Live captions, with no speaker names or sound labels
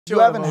You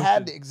haven't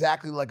had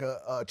exactly like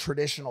a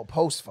traditional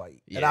post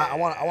fight, and I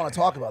want to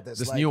talk about this.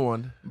 This new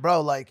one,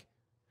 bro. Like,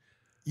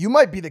 you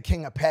might be the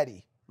king of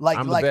petty. Like,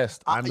 I'm the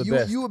best. I'm the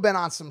best. You have been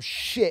on some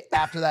shit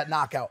after that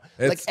knockout.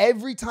 Like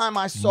every time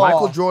I saw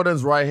Michael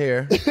Jordan's right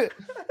here,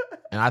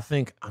 and I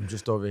think I'm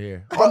just over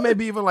here, or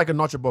maybe even like a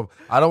notch above.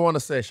 I don't want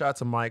to say shout out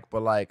to Mike,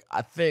 but like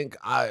I think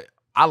I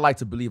like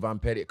to believe I'm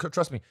petty.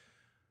 Trust me,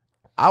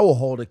 I will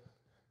hold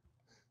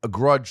a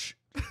grudge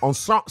on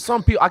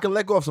some people. I can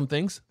let go of some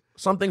things.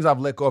 Some things I've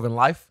let go of in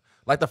life.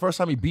 Like the first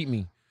time he beat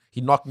me,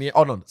 he knocked me out.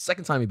 Oh no, the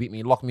second time he beat me,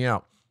 he locked me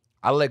out.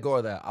 I let go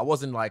of that. I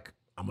wasn't like,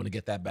 I'm gonna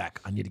get that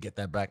back. I need to get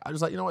that back. I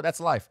was like, you know what,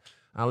 that's life.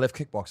 And I left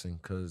kickboxing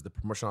because the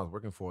promotion I was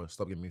working for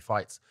stopped giving me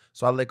fights.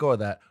 So I let go of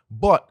that.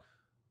 But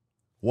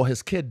what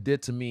his kid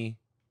did to me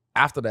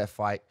after that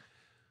fight,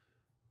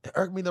 it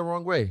irked me the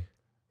wrong way.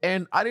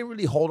 And I didn't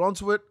really hold on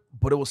to it,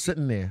 but it was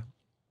sitting there.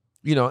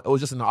 You know, it was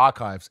just in the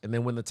archives. And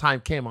then when the time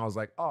came, I was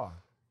like, oh,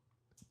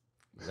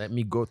 let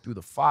me go through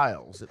the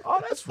files. And, oh,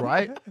 that's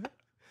right.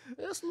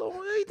 That's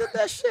Logan. He did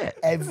that shit.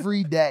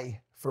 Every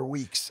day for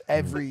weeks.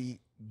 Every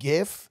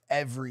GIF,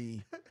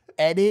 every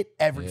edit,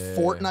 every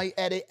Fortnite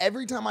edit.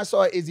 Every time I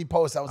saw an Izzy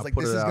post, I was like,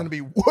 this is going to be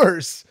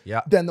worse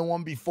than the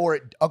one before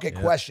it. Okay,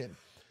 question.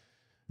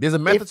 There's a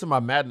method to my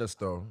madness,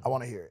 though. I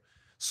want to hear it.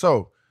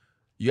 So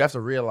you have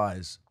to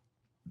realize,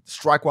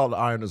 strike while the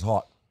iron is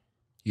hot.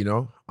 You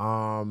know?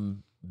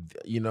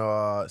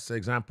 Say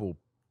example,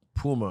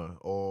 Puma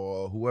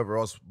or whoever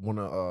else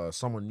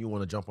someone new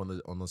wanna jump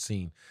on the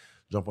scene,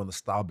 jump on the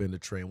style bender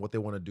train. What they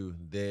want to do,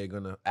 they're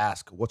gonna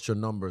ask, "What's your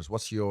numbers?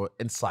 What's your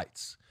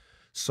insights?"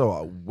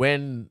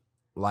 When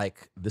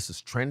like this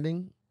is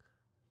trending,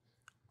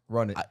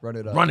 run it up, run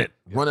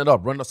it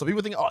up. So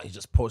people think, "Oh, he's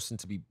just posting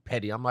to be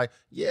petty." I'm like,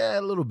 yeah,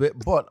 a little bit,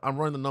 but I'm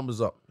running the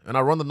numbers up, and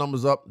I run the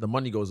numbers up, the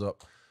money goes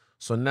up.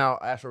 So now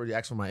I already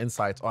asked for my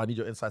insights. Oh, I need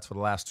your insights for the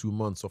last 2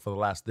 months or for the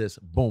last this.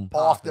 Boom.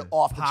 Off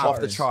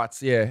the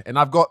charts, yeah. And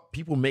I've got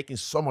people making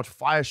so much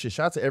fire shit.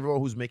 Shout out to everyone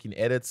who's making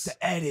edits.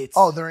 The edits.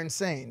 Oh, they're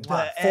insane.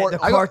 The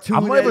cartoon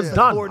I'm not even edits,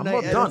 done. the I'm not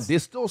Fortnite done. edits.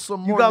 There's still some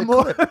more. You got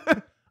more?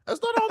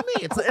 It's not on me.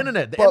 It's the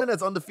internet. The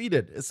internet's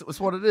undefeated. It's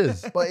what it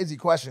is. But Izzy,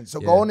 question. So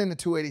going into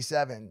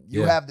 287,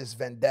 you have this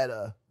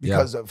vendetta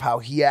because of how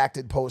he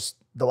acted post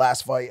the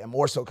last fight, and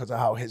more so because of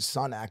how his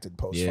son acted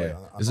post fight.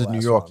 On this is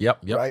New York. One,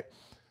 Yep. Right.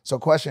 So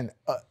question,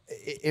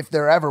 if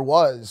there ever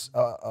was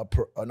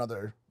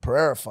another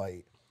Pereira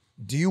fight,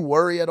 do you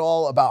worry at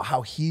all about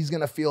how he's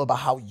going to feel about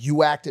how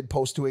you acted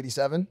post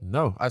 287?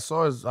 No, I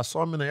saw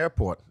him in the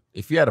airport.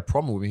 If he had a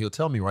problem with me, he'll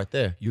tell me right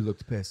there. You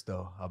looked pissed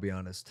though, I'll be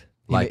honest.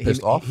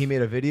 Pissed off? He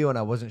made a video and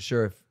I wasn't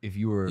sure if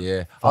you were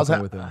I was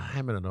with him.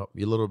 hamming it up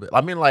a little bit.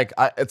 I mean, like,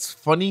 it's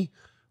funny.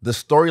 The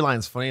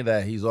storyline's funny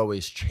that he's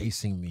always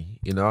chasing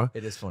me, you know?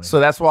 It is funny. So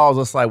that's why I was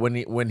just like,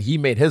 when he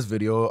made his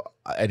video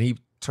and he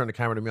turned the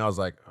camera to me, I was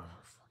like, oh,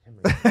 fuck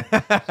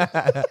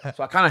him.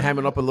 So I kind of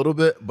hammed up a little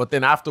bit, but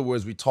then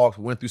afterwards we talked,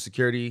 we went through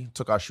security,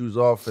 took our shoes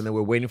off, and then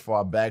we're waiting for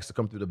our bags to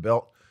come through the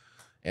belt,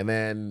 and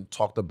then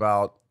talked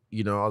about,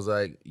 I was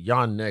like,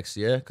 Jan next,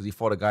 yeah? Because he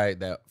fought a guy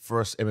that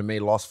first MMA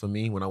lost for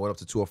me when I went up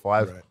to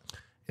 205. Right.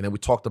 And then we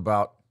talked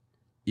about,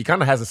 he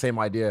kind of has the same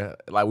idea.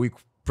 Like, we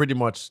pretty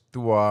much,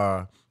 through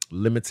our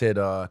limited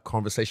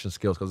conversation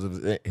skills because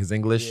of his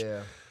English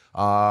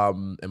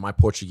and my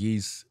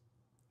Portuguese,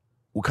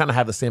 we kind of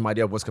have the same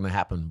idea of what's going to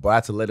happen. But I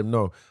had to let him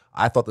know.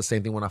 I thought the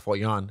same thing when I fought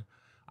Jan.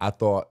 I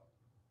thought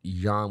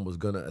Jan was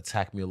going to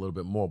attack me a little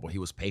bit more, but he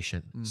was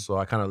patient. So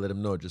I kind of let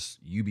him know, just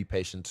you be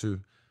patient too.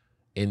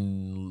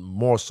 In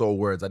more so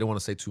words. I didn't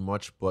want to say too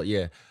much, but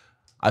yeah,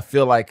 I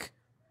feel like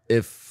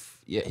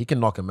he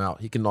can knock him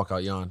out. He can knock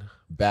out Jan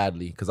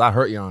badly because I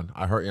hurt Jan.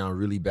 I hurt Jan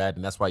really bad,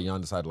 and that's why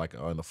Jan decided, like,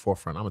 in the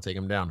forefront, I'm going to take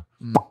him down.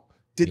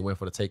 He went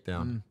for the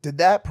takedown. Did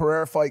that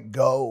Pereira fight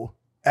go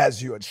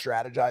as you had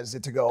strategized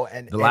it to go?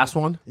 And the last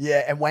one?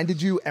 Yeah, and when did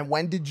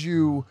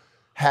you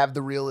have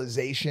the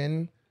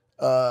realization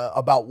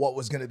about what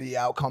was going to be the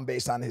outcome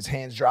based on his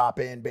hands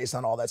dropping, based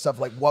on all that stuff?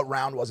 Like, what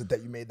round was it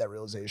that you made that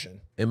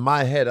realization? In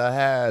my head, I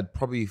had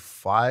probably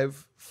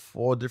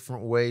 4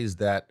 different ways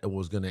that it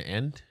was going to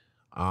end.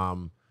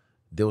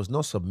 There was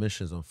no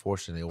submissions,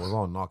 unfortunately. It was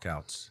all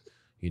knockouts,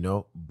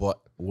 But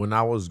when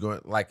I was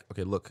going, like,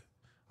 okay, look,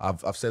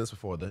 I've said this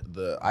before.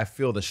 I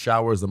feel the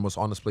shower is the most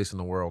honest place in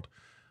the world.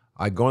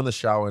 I go in the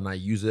shower and I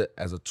use it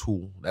as a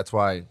tool. That's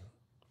why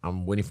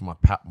I'm waiting for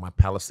my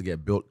palace to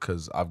get built,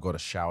 because I've got a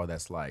shower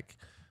that's like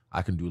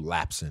I can do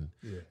laps in,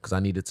 because I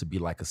need it to be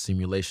like a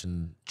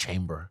simulation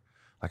chamber,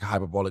 like a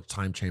hyperbolic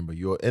time chamber.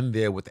 You're in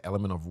there with the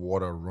element of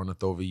water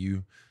runneth over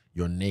you.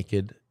 You're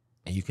naked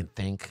and you can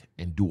think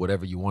and do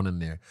whatever you want in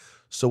there.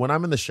 So when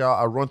I'm in the shower,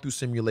 I run through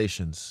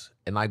simulations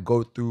and I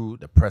go through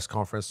the press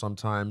conference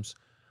sometimes.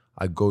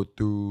 I go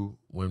through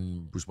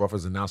when Bruce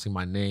Buffer's announcing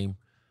my name.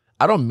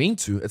 I don't mean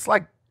to. It's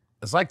like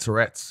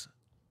Tourette's.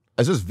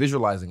 It's just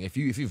visualizing. If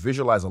you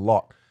visualize a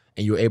lot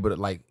and you're able to,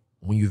 like,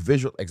 when you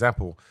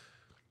example,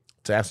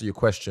 to answer your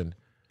question,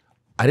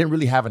 I didn't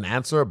really have an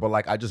answer, but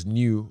like I just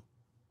knew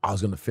I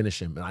was going to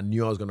finish him, and I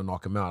knew I was going to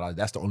knock him out.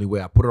 That's the only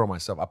way. I put it on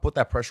myself. I put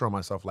that pressure on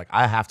myself. Like,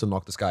 I have to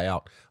knock this guy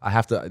out. I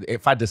have to.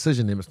 If I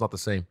decision him, it's not the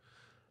same.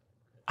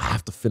 I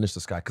have to finish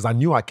this guy because I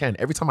knew I can.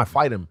 Every time I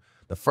fight him,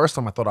 the first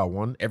time I thought I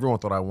won, everyone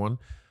thought I won.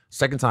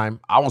 Second time,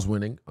 I was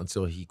winning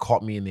until he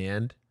caught me in the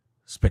end.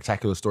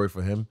 Spectacular story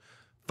for him.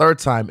 Third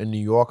time in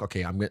New York,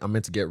 okay, I'm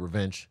meant to get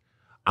revenge.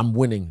 I'm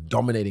winning,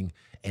 dominating,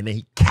 and then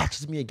he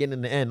catches me again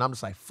in the end. I'm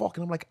just like, fuck,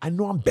 and I'm like, I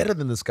know I'm better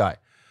than this guy.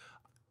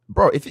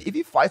 Bro, if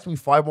he fights me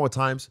 5 more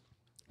times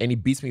and he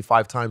beats me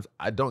 5 times,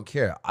 I don't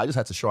care. I just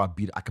had to show I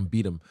can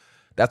beat him.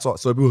 That's all.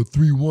 So if it was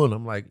 3-1,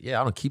 I'm like, yeah,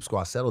 I don't keep score.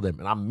 I settle them.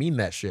 And I mean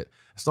that shit.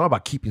 It's not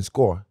about keeping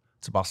score.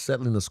 It's about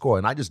settling the score.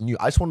 And I just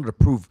wanted to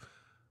prove,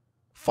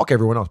 fuck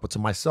everyone else, but to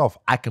myself,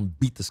 I can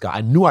beat this guy.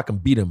 I knew I can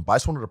beat him, but I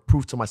just wanted to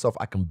prove to myself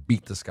I can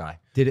beat this guy.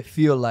 Did it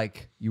feel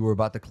like you were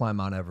about to climb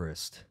Mount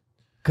Everest?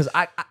 Because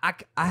I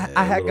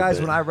had guys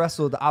when I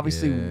wrestled,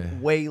 obviously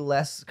way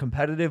less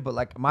competitive, but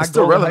like my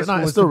goal in high school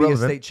was to be a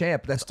state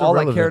champ. That's all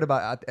I cared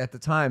about at the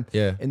time.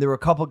 Yeah. And there were a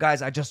couple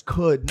guys I just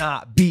could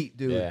not beat,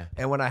 dude. Yeah.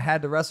 And when I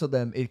had to wrestle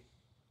them, it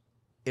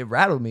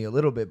rattled me a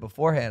little bit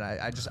beforehand.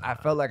 I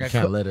felt like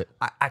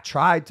I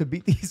tried to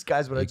beat these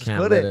guys, but I just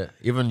couldn't.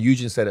 Even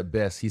Eugene said it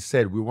best. He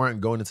said we weren't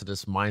going into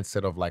this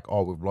mindset of like,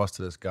 oh, we've lost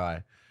to this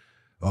guy,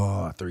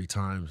 3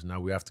 times.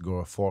 Now we have to go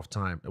a 4th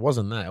time. It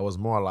wasn't that. It was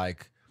more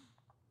like,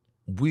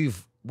 we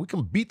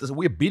can beat this.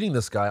 We're beating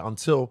this guy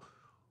until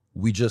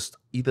we just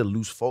either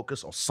lose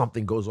focus or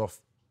something goes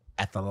off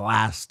at the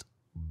last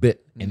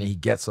bit, and then he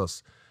gets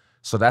us.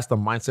 So that's the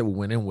mindset we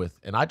went in with.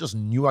 And I just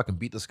knew I can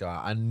beat this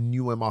guy. I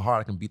knew in my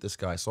heart I can beat this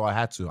guy. So I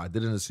had to. I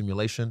did it in the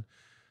simulation.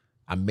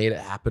 I made it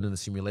happen in the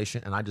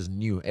simulation, and I just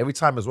knew every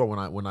time as well.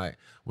 When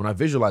I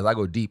visualize, I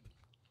go deep.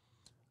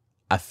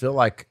 I feel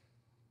like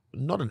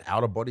not an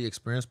out of body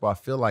experience, but I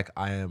feel like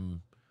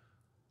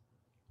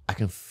I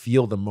can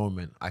feel the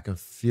moment. I can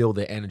feel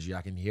the energy.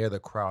 I can hear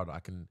the crowd. I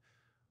can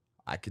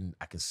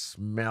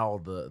smell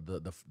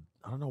the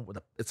I don't know,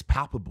 it's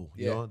palpable.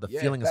 You know, the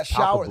feeling is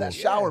palpable. That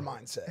shower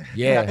mindset.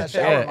 Yeah,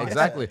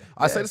 exactly.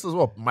 I say this as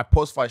well. My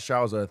post-fight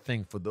showers are a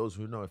thing. For those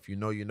who know, if you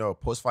know, you know.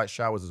 Post-fight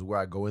showers is where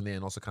I go in there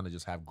and also kind of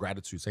just have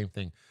gratitude. Same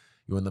thing.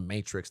 You're in the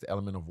Matrix. The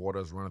element of water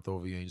is running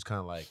over you, and you just kind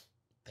of like,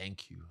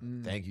 thank you,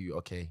 thank you.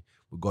 Okay,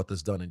 we got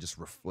this done, and just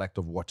reflect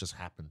of what just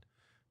happened.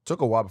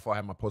 Took a while before I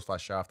had my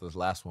post-fight shower after this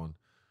last one.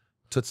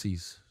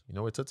 Tootsie's. You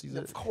know where Tootsie's is?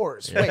 Of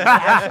course.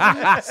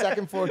 Yeah. Wait,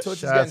 second floor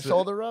Tootsie's getting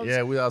shoulder rubs?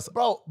 Yeah, we also.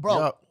 Bro.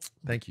 Yo,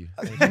 thank you.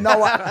 You know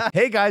what?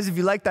 Hey guys, if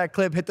you like that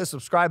clip, hit the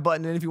subscribe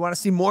button. And if you want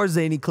to see more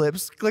zany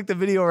clips, click the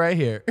video right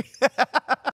here.